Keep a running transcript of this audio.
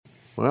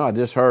Well, I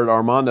just heard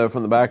Armando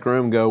from the back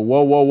room go,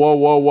 whoa, whoa, whoa,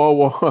 whoa,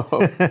 whoa,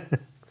 whoa.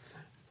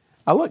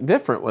 I look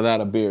different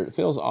without a beard. It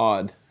feels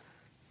odd.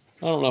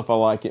 I don't know if I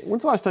like it.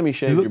 When's the last time you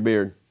shaved your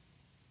beard?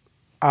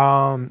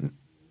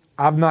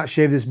 I've not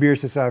shaved this beard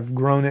since I've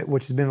grown it,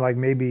 which has been like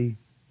maybe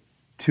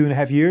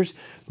 2.5 years.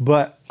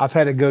 But I've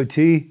had a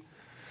goatee.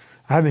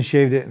 I haven't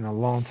shaved it in a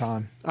long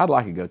time. I'd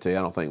like a goatee.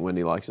 I don't think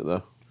Wendy likes it,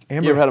 though.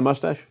 Amber, You ever had a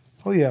mustache?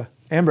 Oh, yeah.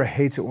 Amber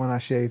hates it when I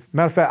shave.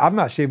 Matter of fact, I've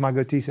not shaved my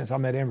goatee since I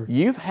met Amber.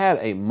 You've had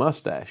a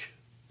mustache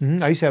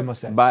I used to have a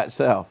mustache. by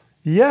itself.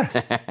 Yes.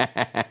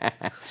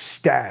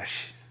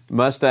 Stash.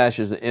 Mustache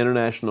is an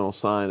international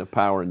sign of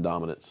power and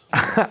dominance.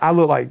 I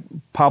look like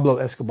Pablo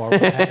Escobar.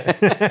 When I had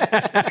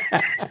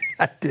it.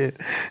 I did.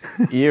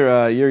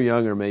 You're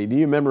younger than me. Do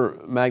you remember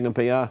Magnum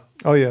PI?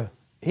 Oh, yeah.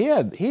 He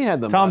had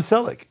the Tom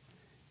Selleck.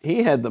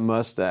 He had the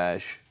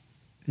mustache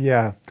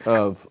Yeah.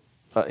 of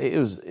it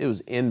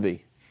was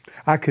envy.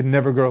 I could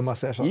never grow a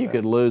mustache like You that.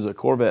 could lose a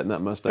Corvette in that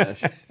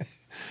mustache.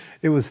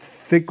 It was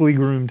thickly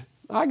groomed.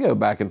 I go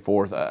back and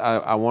forth.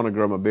 I want to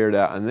grow my beard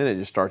out, and then it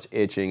just starts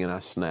itching, and I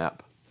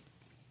snap.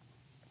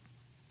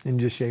 And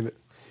just shave it.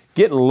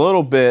 Getting a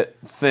little bit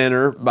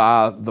thinner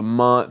by the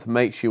month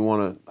makes you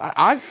want to.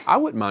 I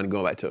wouldn't mind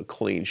going back to a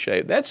clean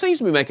shave. That seems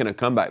to be making a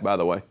comeback, by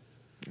the way.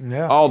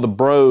 Yeah. All the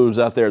bros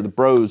out there, the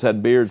bros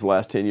had beards the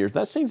last 10 years.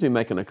 That seems to be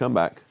making a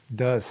comeback. It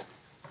does.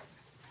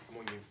 Come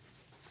on, you.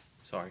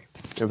 Sorry.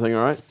 Everything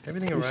all right?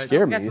 Everything all right?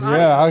 Scared me. Got You some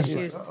Yeah, audio I-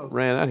 issues.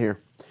 ran out here.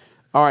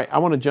 All right, I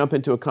want to jump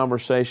into a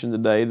conversation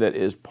today that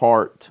is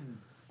part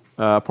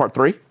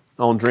 3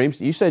 on dreams.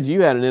 You said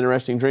you had an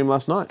interesting dream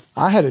last night.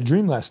 I had a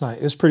dream last night.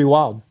 It was pretty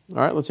wild. All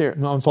right, let's hear it.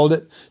 I'm gonna unfold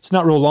it. It's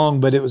not real long,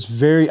 but it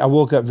was I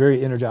woke up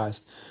very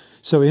energized.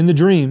 So in the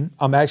dream,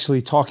 I'm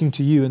actually talking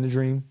to you in the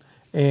dream,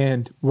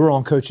 and we're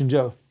on Coach and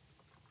Joe.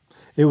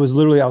 It was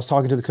literally, I was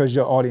talking to the Coach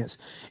Joe audience.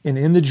 And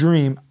in the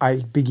dream, I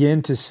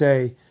began to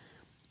say,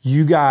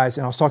 you guys,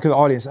 and I was talking to the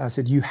audience, and I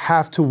said, you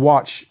have to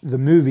watch the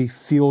movie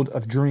Field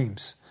of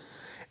Dreams.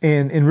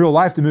 And in real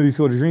life, the movie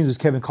Field of Dreams is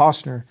Kevin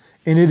Costner,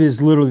 and it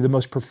is literally the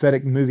most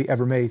prophetic movie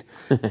ever made.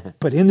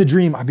 But in the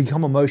dream, I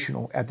become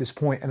emotional at this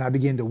point, and I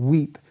begin to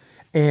weep,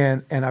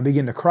 and I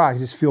begin to cry. I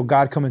just feel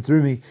God coming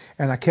through me,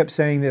 and I kept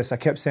saying this. I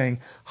kept saying,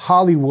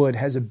 Hollywood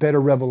has a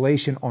better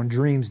revelation on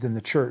dreams than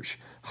the church.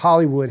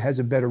 Hollywood has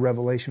a better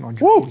revelation on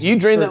dreams. Woo, than you the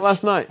dreamed that church.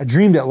 last night. I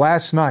dreamed it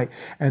last night,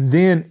 and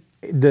then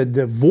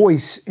the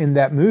voice in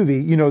that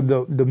movie,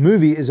 the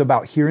movie is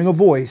about hearing a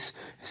voice.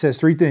 It says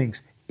 3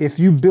 things. If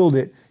you build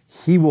it,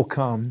 he will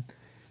come,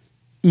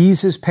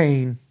 ease his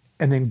pain,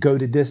 and then go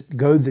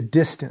the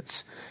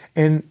distance.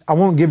 And I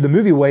won't give the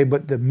movie away,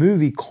 but the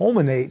movie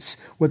culminates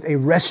with a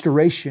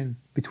restoration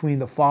between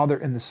the Father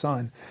and the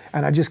Son.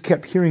 And I just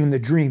kept hearing in the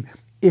dream,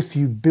 if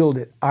you build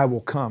it, I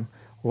will come.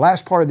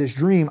 Last part of this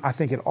dream, I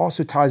think it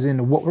also ties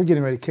into what we're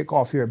getting ready to kick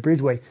off here at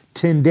Bridgeway,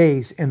 10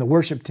 days in the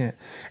worship tent.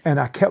 And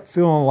I kept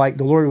feeling like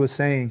the Lord was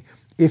saying,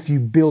 if you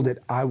build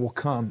it, I will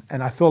come.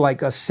 And I feel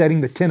like us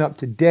setting the tent up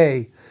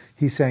today,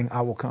 he's saying,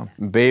 I will come.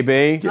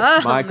 Baby,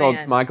 Oh,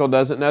 Michael man.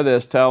 doesn't know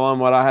this. Tell him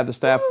what I had the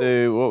staff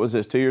do. What was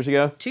this, 2 years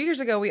ago? 2 years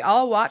ago, we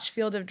all watched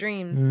Field of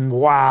Dreams.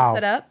 Wow.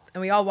 Set up,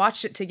 and we all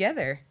watched it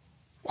together.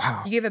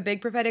 Wow. You gave a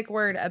big prophetic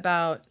word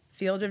about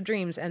Field of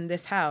Dreams and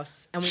this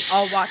house, and we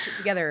all watched it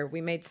together. We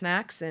made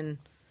snacks, and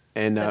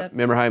And Set up.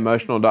 remember how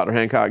emotional Dr.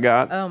 Hancock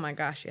got? oh my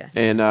gosh, yes.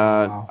 And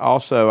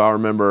also, I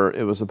remember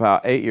it was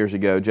about 8 years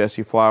ago,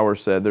 Jesse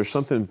Flowers said, this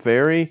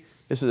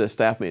is a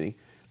staff meeting,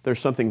 there's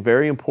something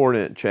very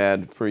important,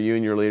 Chad, for you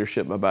and your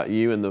leadership about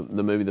you and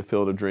the movie The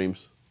Field of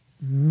Dreams.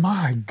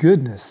 My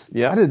goodness.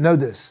 Yeah. I didn't know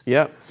this.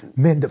 Yep.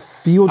 Man, the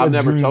Field I've of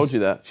never Dreams. told you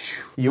that.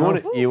 You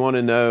No. want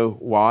to know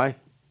why?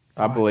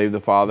 I believe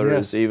the Father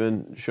Yes. is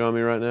even showing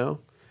me right now.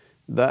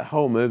 That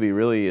whole movie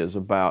really is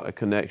about a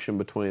connection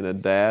between a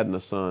dad and a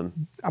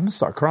son. I'm going to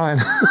start crying.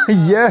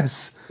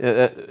 Yes.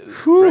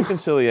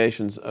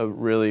 Reconciliation's a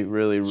really,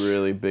 really,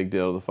 really big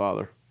deal to the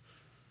Father.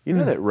 You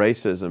know that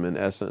racism, in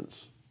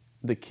essence,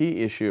 the key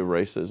issue of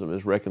racism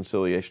is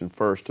reconciliation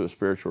first to a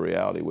spiritual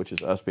reality, which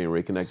is us being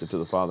reconnected to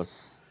the Father.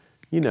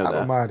 You know God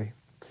that. Almighty.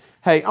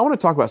 Hey, I want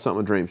to talk about something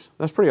with dreams.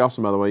 That's pretty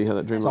awesome, by the way. You had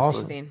that dream last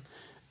awesome. night.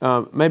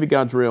 Scene. Maybe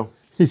God's real.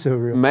 He's so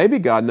real. Maybe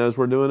God knows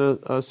we're doing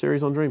a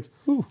series on dreams.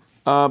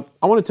 I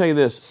want to tell you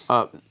this.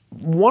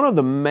 One of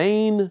the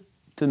main,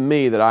 to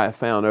me, that I have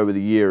found over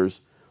the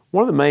years,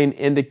 one of the main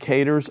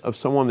indicators of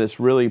someone that's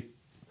really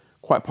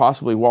quite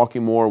possibly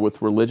walking more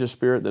with religious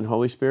spirit than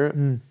Holy Spirit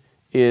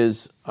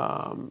is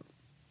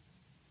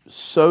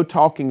so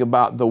talking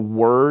about the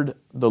Word,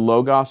 the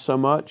Logos, so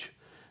much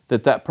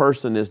that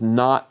person is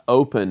not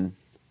open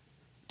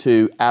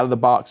to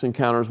out-of-the-box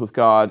encounters with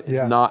God, is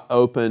Yeah. not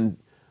open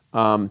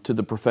to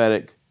the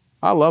prophetic.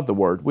 I love the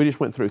Word. We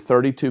just went through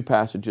 32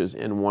 passages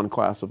in one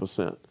class of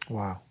Ascent.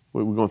 Wow.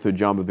 We were going through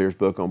John Bevere's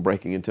book on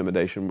breaking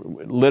intimidation.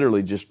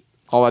 Literally just,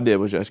 all I did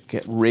was just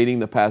kept reading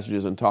the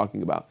passages and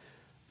talking about.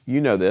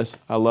 You know this,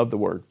 I love the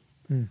Word.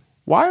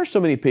 Why are so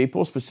many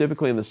people,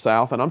 specifically in the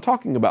South, and I'm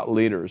talking about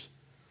leaders,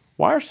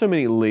 why are so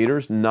many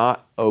leaders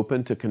not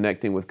open to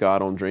connecting with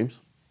God on dreams?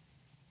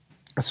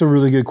 That's a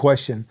really good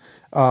question.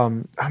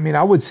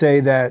 I would say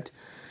that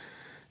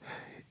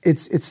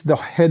it's the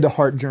head to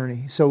heart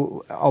journey.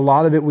 So a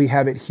lot of it, we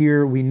have it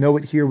here, we know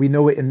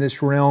it in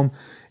this realm,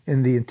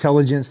 in the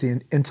intelligence,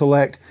 the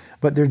intellect,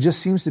 but there just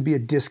seems to be a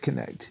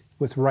disconnect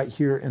with right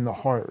here in the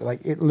heart,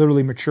 like it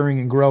literally maturing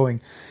and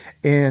growing.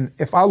 And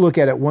if I look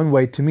at it one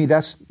way, to me,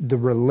 that's the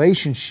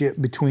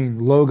relationship between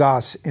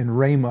Logos and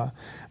Rhema.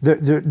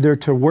 They're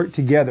to work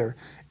together.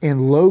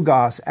 And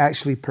Logos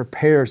actually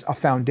prepares a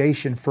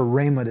foundation for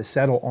Rhema to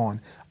settle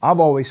on. I've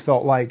always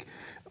felt like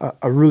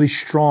a really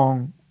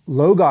strong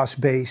Logos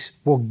base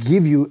will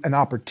give you an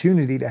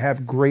opportunity to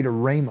have greater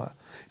Rhema.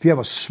 If you have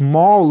a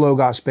small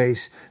Logos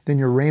base, then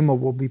your Rhema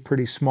will be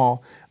pretty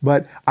small.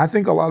 But I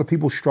think a lot of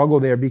people struggle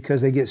there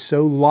because they get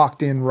so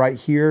locked in right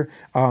here.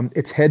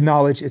 It's head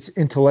knowledge, it's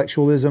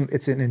intellectualism,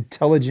 it's an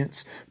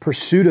intelligence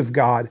pursuit of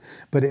God,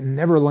 but it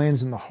never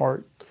lands in the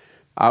heart.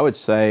 I would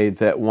say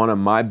that one of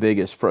my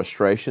biggest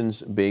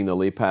frustrations being the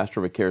lead pastor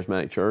of a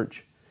charismatic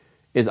church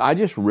is I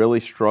just really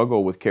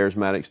struggle with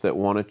charismatics that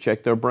want to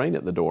check their brain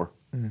at the door.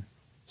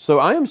 So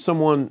I'm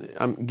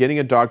getting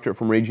a doctorate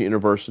from Regent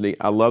University.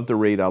 I love to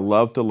read. I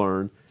love to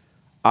learn.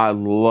 I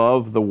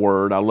love the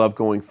Word. I love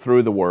going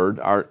through the Word.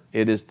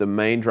 It is the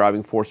main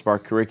driving force of our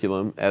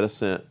curriculum at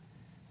Ascent.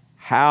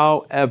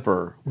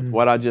 However, with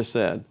what I just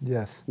said,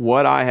 yes,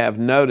 what I have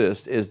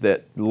noticed is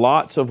that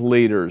lots of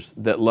leaders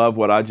that love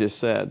what I just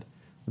said,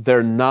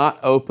 they're not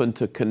open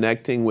to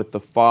connecting with the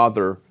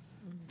Father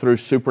through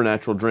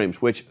supernatural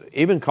dreams, which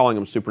even calling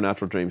them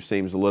supernatural dreams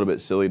seems a little bit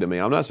silly to me.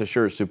 I'm not so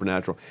sure it's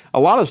supernatural. A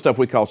lot of the stuff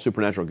we call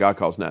supernatural, God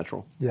calls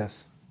natural.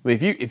 Yes. I mean,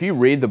 if you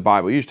read the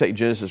Bible, you just take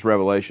Genesis,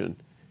 Revelation,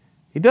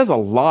 He does a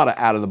lot of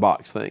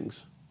out-of-the-box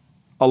things.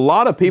 A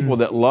lot of people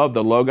that love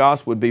the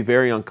Logos would be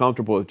very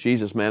uncomfortable if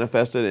Jesus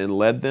manifested and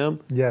led them.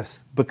 Yes.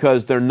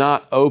 Because they're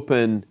not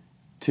open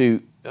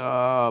to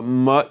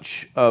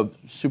much of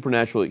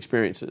supernatural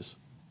experiences,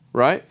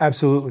 right?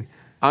 Absolutely.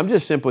 I'm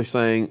just simply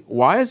saying,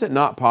 why is it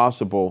not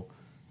possible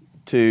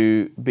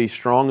to be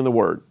strong in the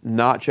Word,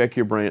 not check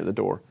your brain at the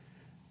door,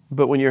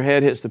 but when your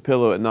head hits the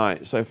pillow at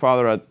night, say,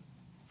 Father,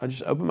 I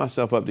just open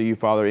myself up to you,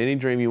 Father. Any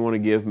dream you want to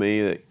give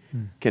me that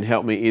can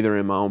help me either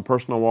in my own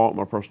personal walk,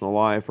 my personal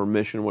life, or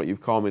mission, what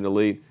you've called me to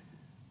lead.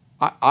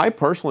 I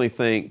personally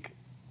think,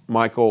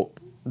 Michael,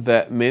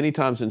 that many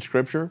times in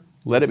Scripture,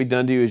 let it be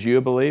done to you as you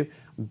believe,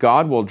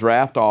 God will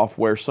draft off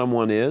where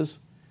someone is.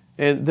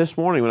 And this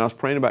morning when I was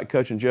praying about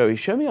Coach and Joe, he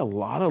showed me a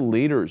lot of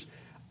leaders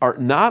are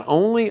not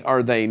only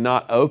are they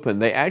not open,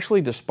 they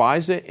actually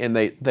despise it and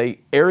they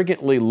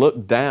arrogantly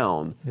look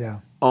down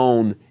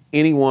on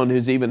anyone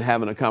who's even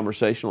having a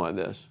conversation like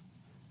this.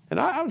 And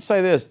I would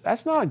say this,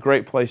 that's not a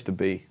great place to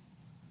be.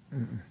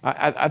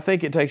 I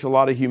think it takes a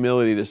lot of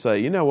humility to say,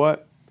 you know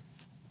what?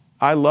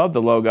 I love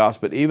the Logos,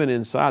 but even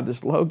inside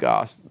this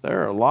Logos,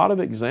 there are a lot of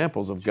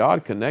examples of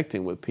God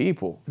connecting with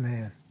people.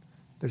 Man,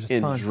 there's a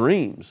ton. In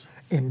dreams.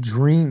 In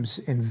dreams,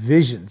 in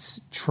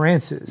visions,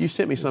 trances. You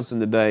sent me something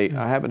today.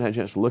 I haven't had a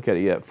chance to look at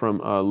it yet from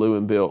Lou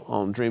and Bill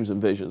on dreams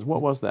and visions.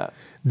 What was that?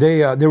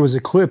 There was a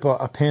clip,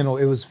 a panel.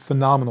 It was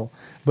phenomenal.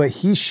 But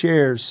he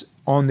shares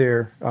on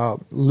there,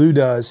 Lou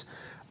does,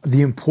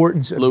 the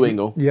importance of Lou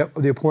Engle. Yep,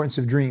 the importance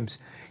of dreams.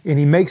 And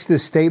he makes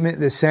this statement,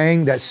 this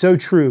saying that's so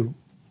true.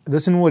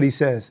 Listen to what he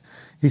says.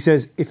 He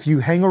says, if you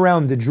hang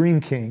around the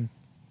Dream King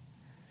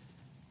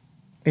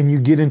and you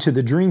get into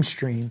the dream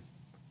stream,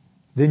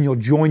 then you'll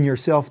join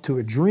yourself to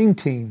a dream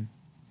team,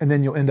 and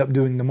then you'll end up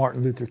doing the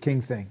Martin Luther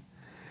King thing.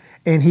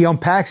 And he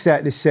unpacks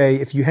that to say,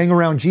 if you hang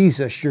around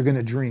Jesus, you're going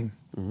to dream.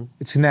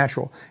 It's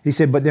natural. He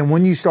said, but then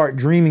when you start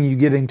dreaming, you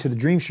get into the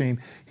dream stream.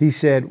 He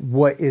said,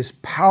 what is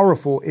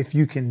powerful, if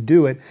you can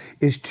do it,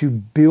 is to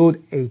build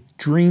a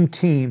dream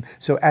team.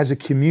 So as a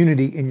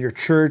community in your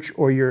church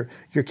or your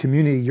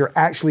community, you're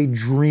actually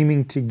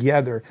dreaming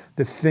together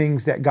the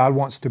things that God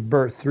wants to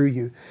birth through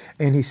you.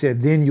 And he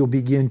said, then you'll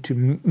begin to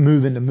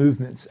move into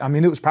movements. I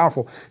mean, it was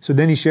powerful. So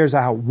then he shares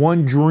how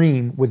one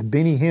dream with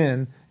Benny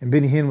Hinn, and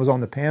Benny Hinn was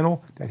on the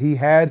panel that he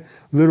had,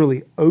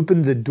 literally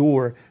opened the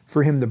door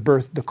for him to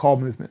birth the call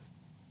movement.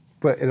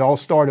 But it all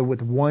started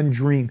with one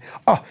dream.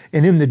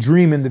 And in the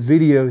dream, in the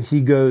video,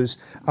 he goes,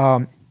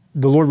 the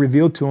Lord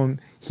revealed to him,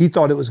 he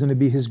thought it was going to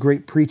be his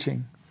great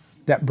preaching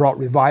that brought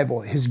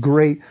revival, his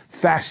great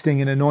fasting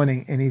and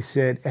anointing. And he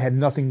said, it had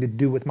nothing to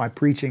do with my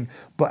preaching,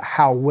 but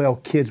how well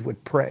kids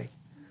would pray.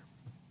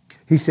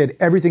 He said,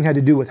 everything had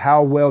to do with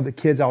how well the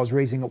kids I was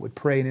raising up would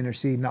pray and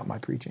intercede, not my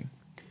preaching.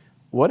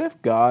 What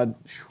if God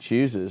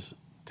chooses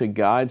to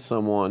guide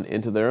someone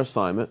into their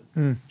assignment?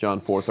 John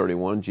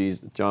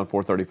 4:31, John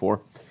 4:34,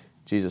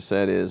 Jesus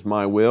said, is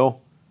my will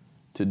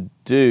to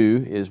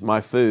do is my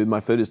food. My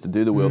food is to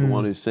do the will of the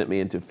one who sent me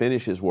and to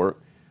finish his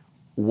work.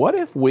 What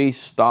if we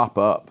stop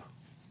up?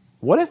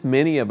 What if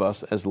many of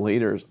us as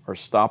leaders are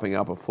stopping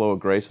up a flow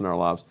of grace in our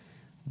lives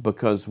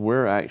because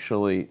we're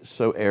actually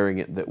so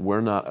arrogant that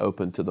we're not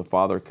open to the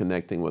Father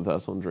connecting with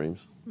us on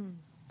dreams?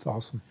 It's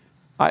awesome.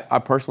 I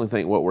personally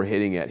think what we're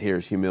hitting at here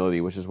is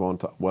humility, which is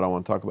what I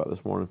want to talk about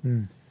this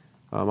morning.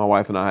 My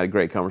wife and I had a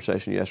great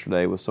conversation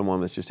yesterday with someone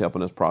that's just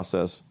helping us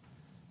process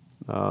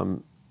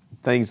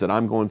things that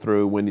I'm going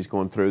through, Wendy's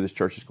going through, this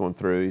church is going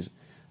through. He's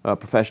a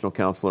professional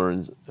counselor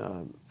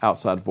and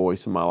outside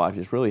voice in my life.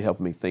 He's really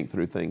helping me think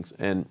through things.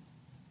 And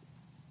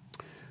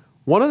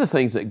one of the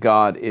things that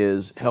God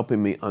is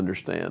helping me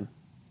understand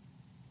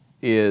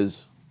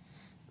is,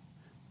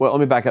 well, let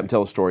me back up and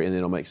tell a story and then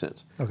it'll make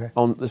sense. Okay.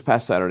 On this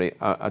past Saturday,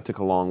 I took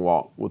a long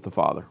walk with the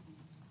Father.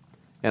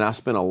 And I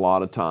spent a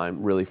lot of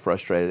time really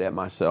frustrated at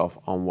myself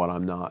on what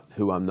I'm not,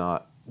 who I'm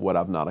not, what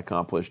I've not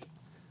accomplished,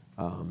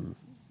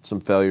 some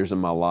failures in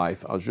my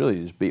life. I was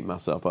really just beating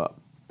myself up.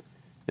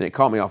 And it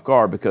caught me off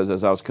guard because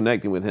as I was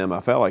connecting with him, I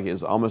felt like it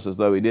was almost as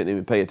though he didn't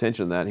even pay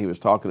attention to that. He was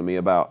talking to me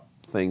about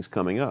things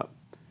coming up.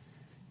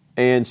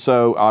 And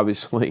so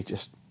obviously it's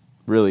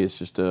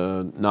just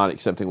not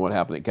accepting what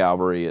happened at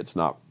Calvary. It's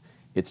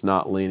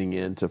not leaning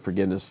into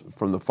forgiveness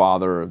from the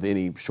Father of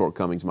any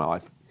shortcomings in my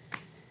life.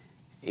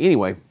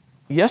 Anyway,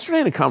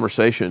 yesterday in a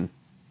conversation,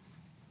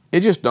 it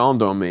just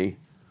dawned on me,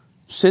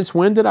 since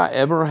when did I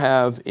ever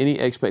have any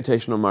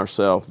expectation of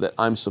myself that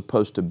I'm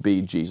supposed to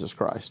be Jesus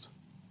Christ?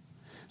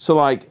 So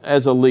like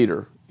as a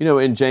leader,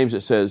 in James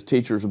it says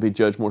teachers will be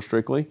judged more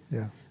strictly.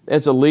 Yeah.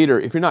 As a leader,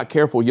 if you're not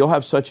careful, you'll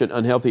have such an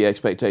unhealthy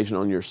expectation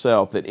on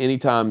yourself that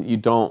anytime you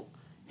don't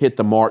hit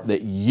the mark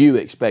that you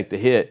expect to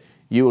hit,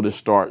 you will just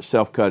start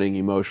self-cutting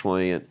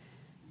emotionally. And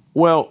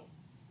well,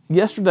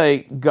 yesterday,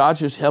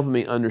 God's just helping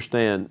me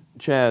understand,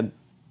 Chad,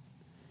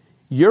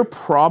 you're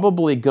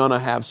probably going to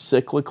have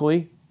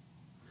cyclically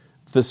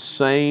the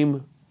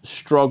same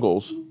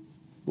struggles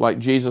like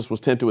Jesus was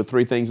tempted with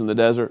 3 things in the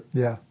desert.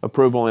 Yeah.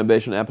 Approval,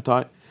 ambition,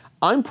 appetite.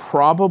 I'm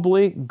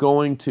probably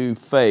going to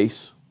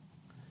face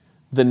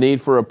the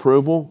need for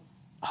approval,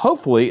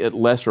 hopefully at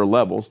lesser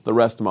levels, the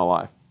rest of my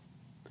life.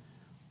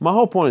 My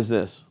whole point is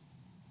this.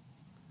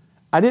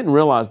 I didn't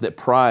realize that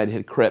pride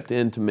had crept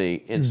into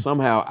me and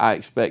somehow I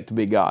expect to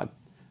be God.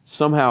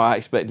 Somehow I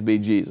expect to be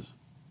Jesus.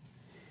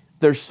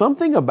 There's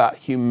something about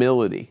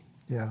humility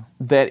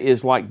that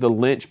is like the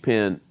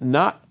linchpin,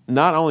 not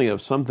only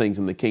of some things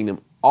in the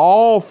kingdom,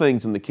 all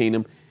things in the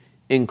kingdom,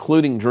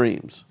 including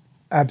dreams.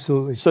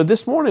 Absolutely. So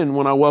this morning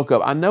when I woke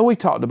up, I know we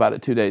talked about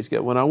it 2 days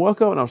ago. When I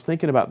woke up and I was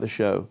thinking about the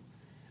show,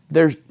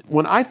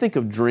 when I think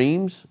of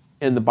dreams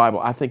in the Bible,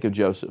 I think of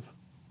Joseph.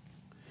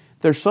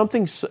 There's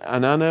something,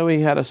 and I know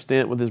he had a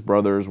stint with his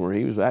brothers where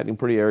he was acting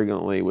pretty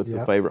arrogantly with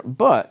the favorite,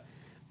 but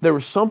there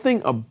was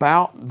something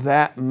about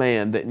that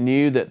man that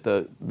knew that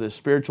the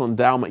spiritual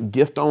endowment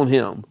gift on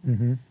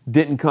him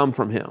didn't come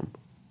from him.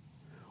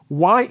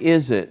 Why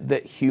is it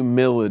that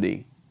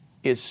humility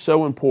is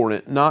so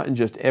important, not in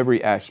just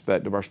every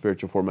aspect of our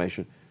spiritual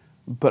formation,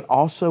 but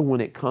also when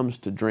it comes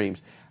to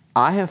dreams?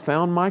 I have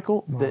found,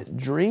 Michael, that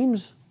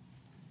dreams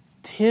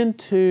tend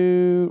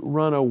to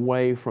run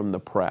away from the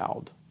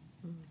proud.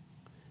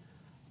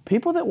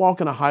 People that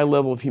walk in a high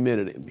level of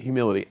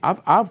humility.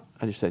 I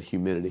just said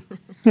humidity.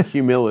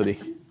 Humility.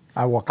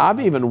 I've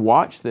even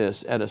watched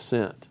this at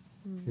Ascent.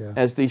 Yeah.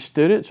 As these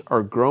students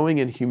are growing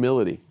in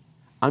humility,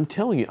 I'm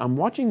telling you, I'm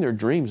watching their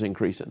dreams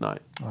increase at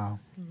night. Wow.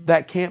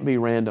 That can't be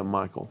random,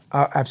 Michael.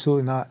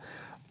 Absolutely not.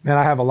 Man,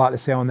 I have a lot to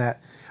say on that.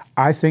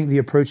 I think the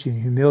approach in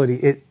humility,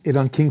 it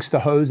unkinks the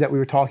hose that we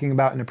were talking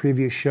about in the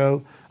previous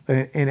show,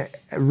 and it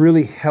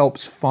really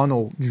helps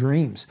funnel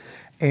dreams.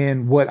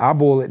 And what I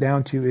boil it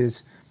down to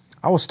is,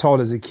 I was taught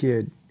as a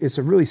kid, it's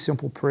a really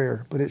simple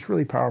prayer, but it's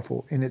really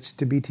powerful, and it's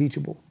to be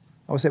teachable.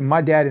 I would say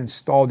my dad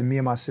installed in me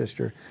and my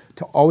sister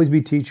to always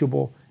be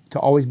teachable, to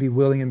always be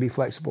willing and be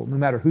flexible, no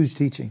matter who's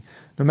teaching.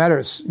 No matter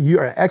if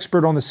you're an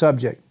expert on the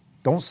subject,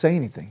 don't say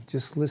anything,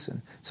 just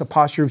listen. It's a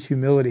posture of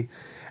humility.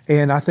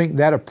 And I think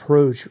that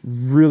approach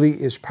really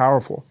is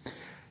powerful.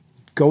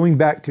 Going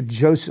back to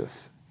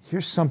Joseph,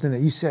 here's something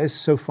that you said is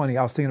so funny.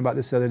 I was thinking about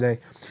this the other day.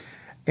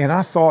 And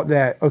I thought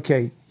that,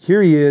 okay,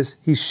 here he is.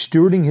 He's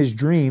stewarding his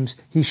dreams.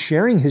 He's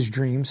sharing his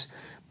dreams.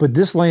 But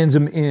this lands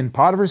him in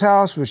Potiphar's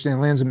house, which then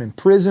lands him in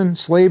prison,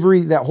 slavery,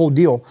 that whole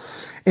deal.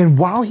 And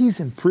while he's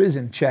in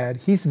prison, Chad,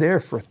 he's there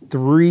for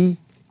 3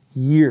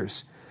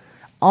 years.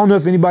 I don't know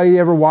if anybody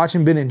ever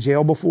watching been in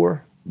jail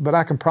before, but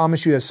I can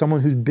promise you, as someone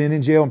who's been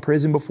in jail and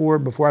prison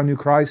before I knew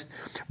Christ,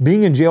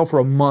 being in jail for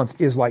a month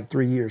is like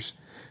 3 years.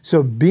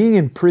 So being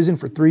in prison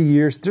for 3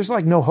 years, there's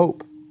like no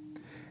hope.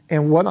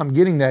 And what I'm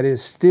getting at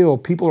is still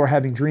people are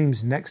having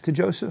dreams next to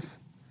Joseph,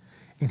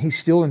 and he's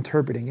still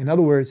interpreting. In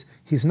other words,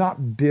 he's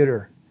not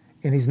bitter,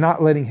 and he's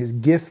not letting his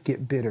gift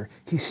get bitter.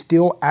 He's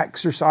still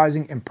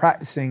exercising and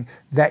practicing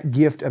that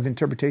gift of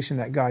interpretation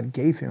that God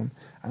gave him.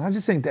 And I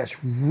just think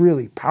that's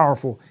really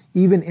powerful,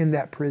 even in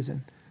that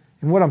prison.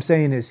 And what I'm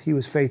saying is he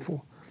was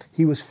faithful.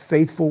 He was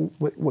faithful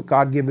with what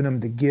God given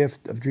him, the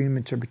gift of dream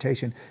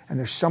interpretation. And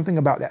there's something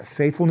about that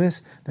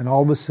faithfulness, then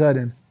all of a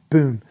sudden,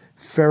 boom,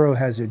 Pharaoh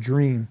has a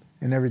dream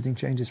and everything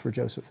changes for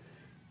Joseph.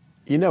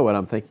 You know what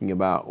I'm thinking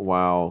about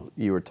while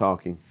you were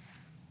talking?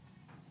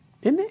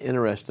 Isn't it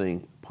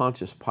interesting?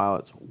 Pontius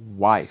Pilate's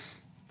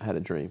wife had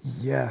a dream.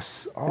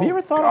 Yes. Oh, have you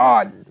ever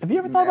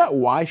thought about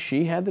why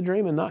she had the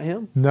dream and not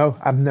him? No,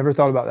 I've never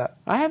thought about that.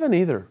 I haven't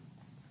either.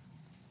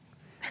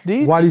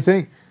 Why do you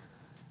think?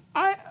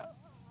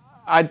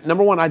 I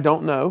number one, I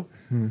don't know.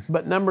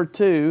 But number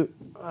two,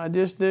 I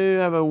just do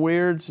have a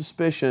weird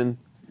suspicion.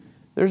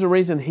 There's a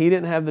reason he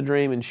didn't have the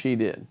dream and she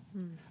did.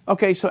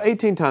 Okay, so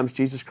 18 times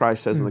Jesus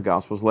Christ says in the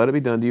Gospels, let it be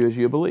done to you as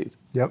you have believed.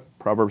 Yep.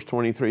 Proverbs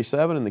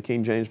 23:7 in the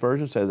King James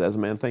Version says, as a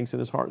man thinks in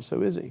his heart,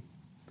 so is he.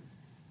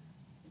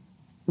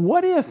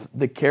 What if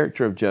the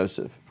character of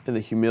Joseph and the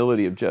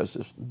humility of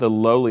Joseph, the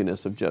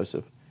lowliness of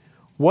Joseph,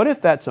 what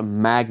if that's a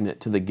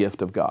magnet to the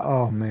gift of God?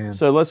 Oh, man.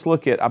 So let's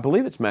look at, I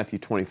believe it's Matthew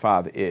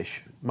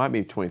 25-ish, might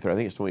be 23, I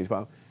think it's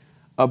 25,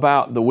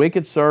 about the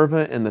wicked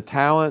servant and the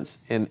talents,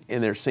 and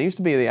there seems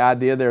to be the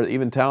idea there that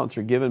even talents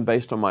are given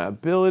based on my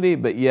ability,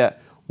 but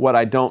yet what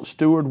I don't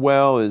steward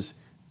well is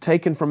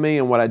taken from me,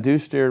 and what I do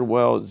steward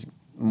well is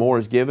more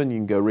is given. You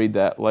can go read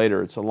that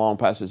later. It's a long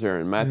passage there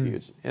in Matthew.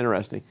 It's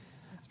interesting.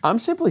 I'm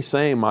simply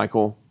saying,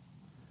 Michael,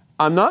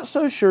 I'm not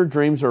so sure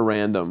dreams are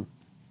random.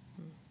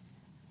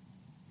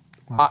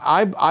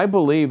 I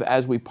believe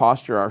as we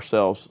posture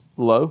ourselves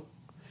low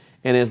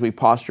and as we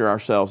posture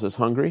ourselves as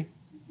hungry,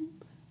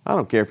 I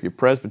don't care if you're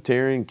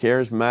Presbyterian,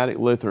 Charismatic,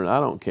 Lutheran,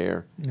 I don't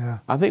care. Yeah.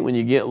 I think when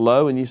you get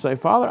low and you say,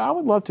 Father, I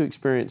would love to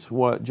experience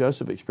what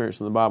Joseph experienced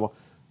in the Bible,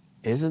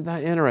 isn't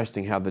that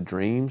interesting how the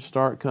dreams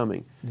start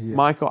coming? Yeah.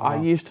 Michael, Wow. I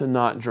used to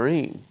not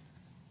dream.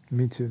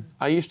 Me too.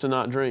 I used to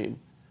not dream.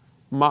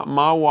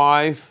 My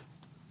wife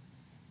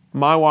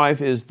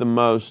is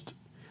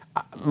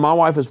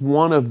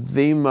one of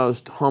the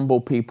most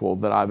humble people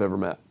that I've ever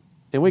met.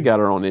 And we got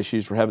our own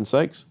issues, for heaven's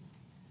sakes.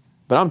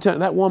 But I'm telling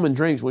you, that woman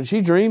dreams. When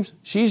she dreams,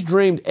 she's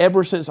dreamed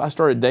ever since I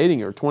started dating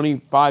her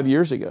 25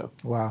 years ago.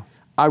 Wow.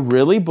 I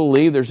really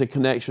believe there's a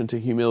connection to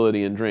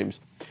humility and dreams.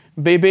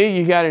 BB,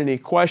 you got any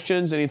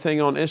questions? Anything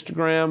on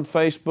Instagram,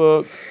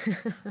 Facebook,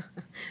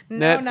 No,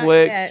 not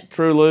Netflix, yet.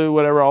 Trulu,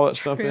 whatever all that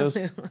stuff is?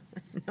 Trulu.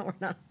 No, we're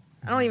not.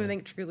 I don't even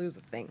think Trulu's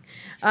a thing.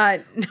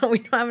 No, we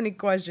don't have any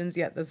questions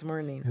yet this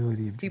morning.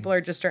 Humility of People are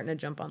just starting to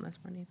jump on this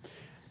morning.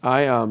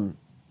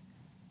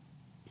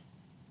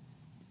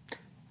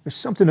 There's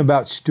something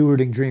about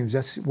stewarding dreams.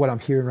 That's what I'm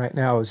hearing right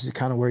now is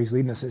kind of where he's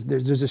leading us.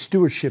 There's a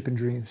stewardship in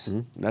dreams.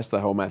 That's the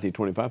whole Matthew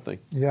 25 thing.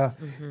 Yeah.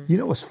 You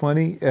know what's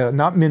funny?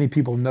 Not many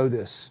people know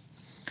this,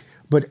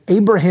 but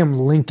Abraham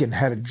Lincoln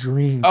had a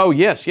dream. Oh,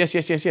 yes.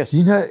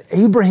 You know,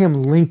 Abraham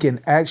Lincoln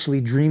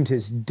actually dreamed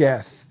his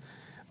death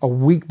a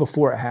week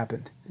before it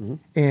happened.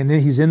 And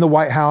then he's in the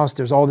White House.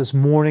 There's all this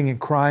mourning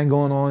and crying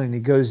going on, and he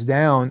goes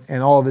down,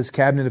 and all of his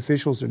cabinet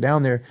officials are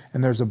down there,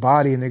 and there's a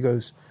body, and they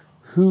goes,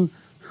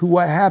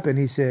 what happened?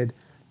 He said,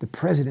 the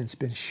president's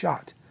been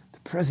shot. The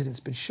president's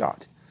been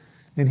shot.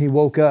 And he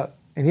woke up,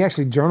 and he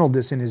actually journaled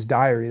this in his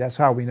diary. That's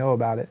how we know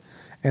about it.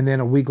 And then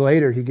a week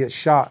later, he gets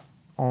shot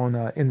in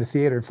the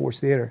theater, in Ford's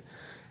Theater.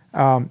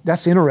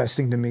 That's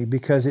interesting to me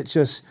because it's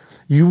just,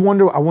 I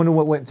wonder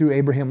what went through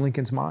Abraham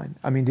Lincoln's mind.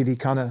 I mean, did he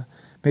kind of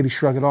maybe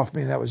shrug it off?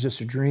 Maybe that was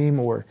just a dream,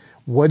 or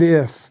what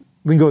if,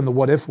 we can go in the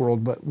what if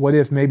world, but what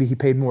if maybe he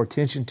paid more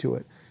attention to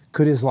it?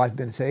 Could his life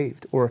been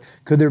saved? Or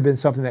could there have been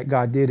something that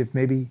God did if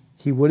maybe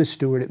he would have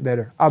stewarded it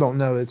better? I don't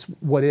know. It's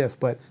what if,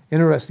 but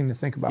interesting to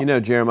think about. You know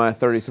Jeremiah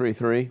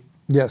 33:3?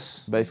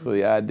 Yes.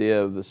 Basically the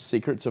idea of the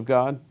secrets of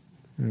God.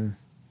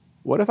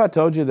 What if I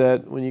told you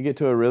that when you get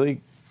to a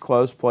really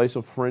close place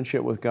of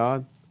friendship with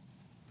God,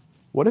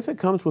 what if it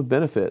comes with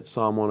benefits?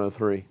 Psalm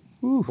 103.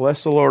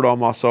 Bless the Lord, all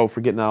my soul,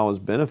 for getting all his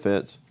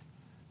benefits,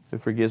 who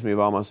forgives me of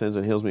all my sins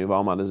and heals me of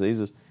all my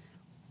diseases.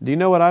 Do you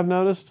know what I've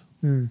noticed?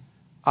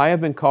 I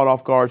have been caught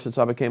off guard since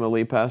I became a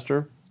lead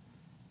pastor,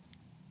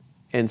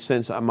 and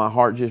since my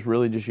heart just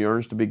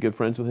yearns to be good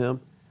friends with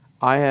him.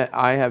 I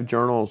have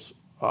journals.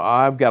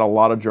 I've got a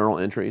lot of journal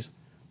entries.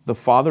 The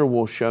Father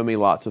will show me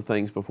lots of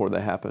things before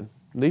they happen.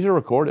 These are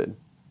recorded.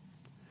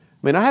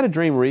 I mean, I had a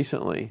dream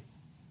recently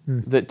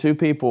that two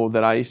people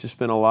that I used to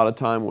spend a lot of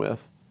time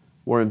with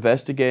were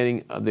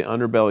investigating the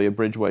underbelly of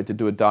Bridgeway to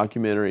do a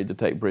documentary to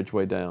take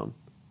Bridgeway down.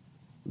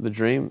 The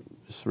dream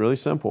is really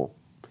simple.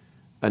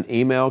 An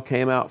email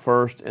came out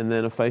first and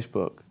then a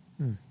Facebook.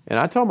 And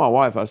I told my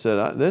wife, I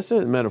said, this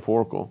isn't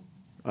metaphorical.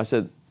 I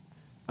said,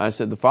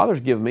 the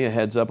Father's giving me a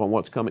heads up on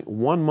what's coming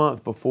 1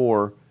 month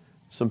before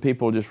some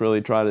people just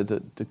really tried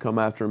to come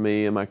after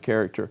me and my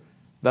character.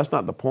 That's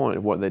not the point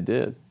of what they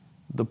did.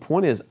 The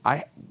point is,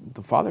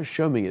 the Father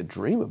showed me a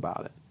dream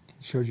about it.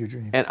 He showed you a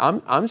dream. And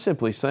I'm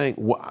simply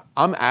saying,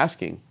 I'm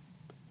asking,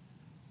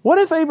 what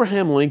if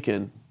Abraham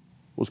Lincoln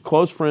was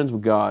close friends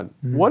with God?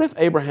 What if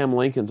Abraham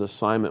Lincoln's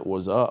assignment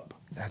was up?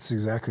 That's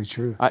exactly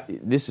true.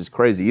 This is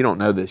crazy. You don't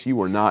know this. You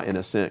were not in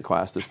a Senate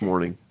class this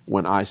morning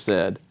when I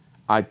said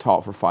I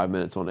taught for 5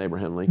 minutes on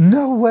Abraham Lincoln.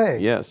 No way.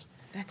 Yes.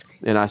 That's great.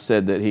 And I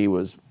said that he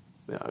was,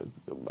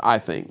 I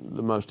think,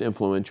 the most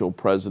influential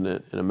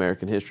president in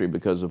American history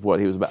because of what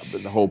he was about.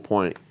 But the whole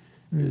point,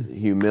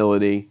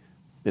 humility,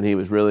 and he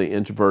was really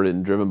introverted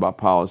and driven by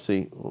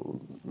policy.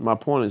 My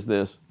point is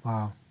this.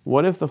 Wow.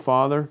 What if the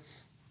Father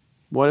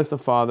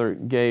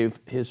gave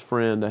his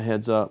friend a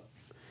heads up?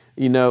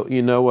 You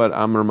know what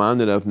I'm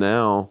reminded of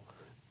now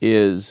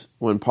is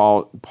when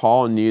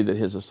Paul knew that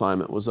his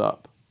assignment was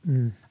up.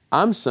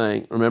 I'm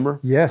saying, remember?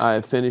 Yes.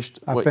 I finished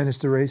I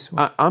finished the race.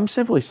 I'm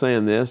simply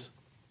saying this.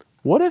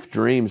 What if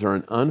dreams are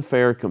an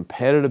unfair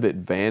competitive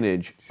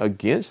advantage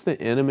against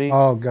the enemy?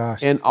 Oh,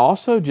 gosh. And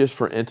also just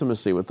for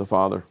intimacy with the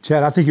Father?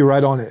 Chad, I think you're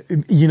right on it.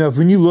 You know,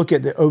 when you look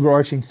at the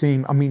overarching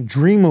theme, I mean,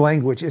 dream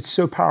language, it's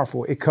so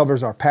powerful. It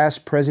covers our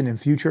past, present, and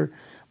future.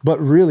 But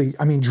really,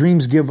 I mean,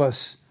 dreams give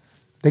us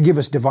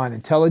divine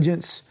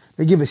intelligence.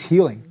 They give us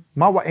healing.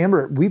 My wife,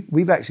 Amber,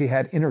 we've actually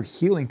had inner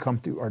healing come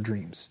through our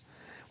dreams.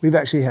 We've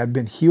actually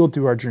been healed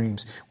through our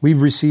dreams.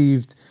 We've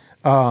received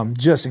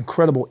just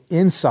incredible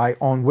insight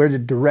on where to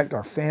direct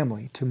our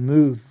family to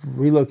move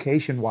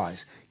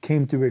relocation-wise,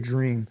 came through a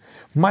dream.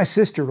 My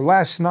sister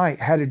last night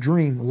had a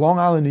dream, Long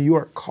Island, New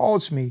York,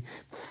 calls me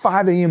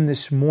 5 a.m.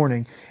 this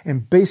morning,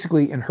 and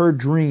basically in her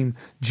dream,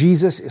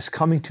 Jesus is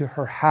coming to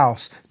her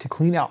house to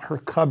clean out her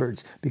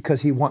cupboards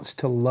because he wants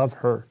to love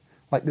her,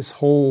 like this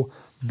whole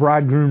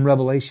bridegroom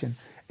revelation.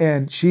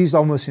 And she's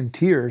almost in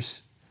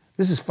tears.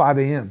 This is 5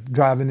 a.m.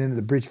 driving into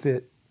the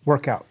Bridgefit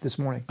workout this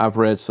morning. I've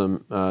read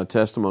some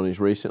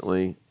testimonies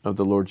recently of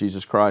the Lord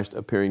Jesus Christ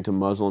appearing to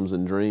Muslims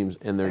in dreams,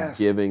 and they're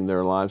giving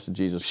their lives to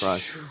Jesus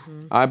Christ.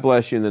 Mm-hmm. I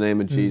bless you in the name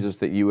of Jesus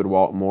that you would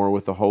walk more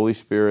with the Holy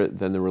Spirit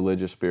than the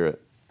religious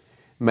spirit.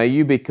 May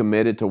you be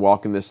committed to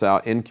walking this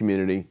out in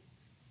community,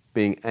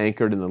 being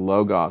anchored in the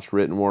Logos,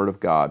 written Word of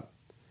God,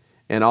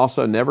 and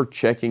also never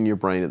checking your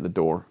brain at the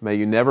door. May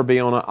you never be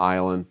on an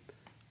island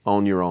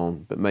on your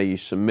own, but may you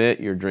submit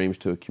your dreams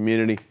to a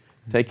community,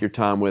 take your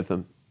time with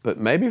them. But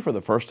maybe for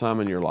the first time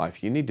in your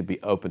life, you need to be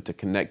open to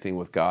connecting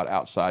with God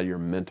outside your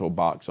mental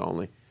box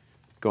only.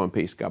 Go in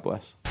peace. God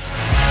bless.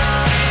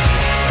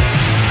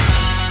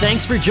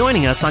 Thanks for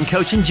joining us on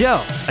Coach and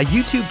Joe, a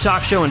YouTube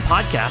talk show and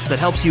podcast that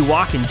helps you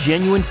walk in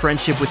genuine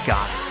friendship with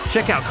God.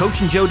 Check out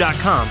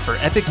coachandjoe.com for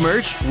epic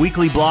merch,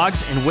 weekly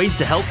blogs, and ways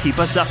to help keep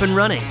us up and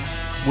running.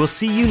 We'll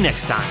see you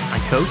next time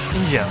on Coach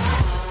and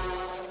Joe.